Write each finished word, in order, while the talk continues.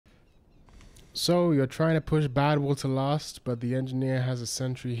So, you're trying to push Badwater last, but the engineer has a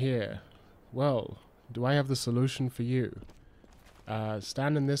sentry here. Well, do I have the solution for you?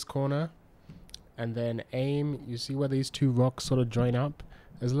 Stand in this corner, and then aim. You see where these two rocks sort of join up?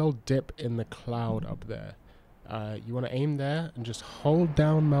 There's a little dip in the cloud up there. You want to aim there, and just hold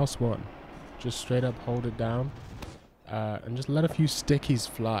down mouse 1. Just straight up hold it down. And just let a few stickies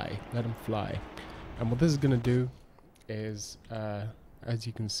fly. Let them fly. And what this is going to do is... as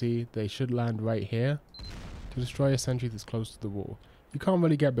you can see, they should land right here to destroy a sentry that's close to the wall. You can't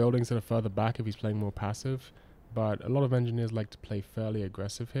really get buildings that are further back if he's playing more passive, but a lot of engineers like to play fairly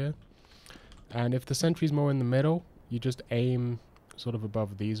aggressive here. And if the sentry's more in the middle, you just aim sort of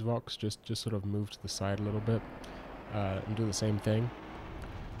above these rocks, just sort of move to the side a little bit, and do the same thing.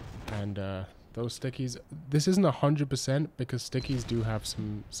 And those stickies, this isn't 100% because stickies do have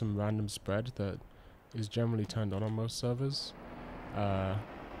some random spread that is generally turned on most servers. But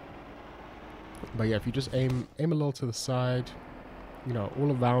yeah, if you just aim a little to the side, you know,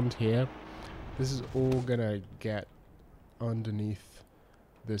 all around here, this is all gonna get underneath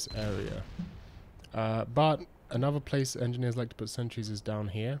this area. But another place engineers like to put sentries is down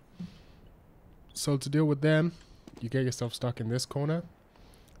here. So to deal with them, you get yourself stuck in this corner,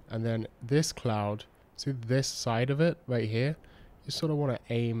 and then this cloud, see this side of it right here, you sort of want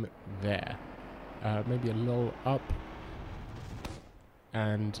to aim there, maybe a little up.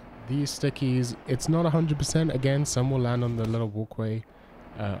 And these stickies, it's not 100%. Again, some will land on the little walkway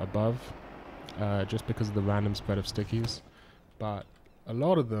above, just because of the random spread of stickies. But a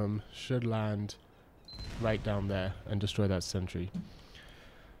lot of them should land right down there and destroy that sentry.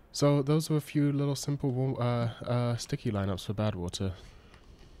 So those were a few little simple sticky lineups for Badwater.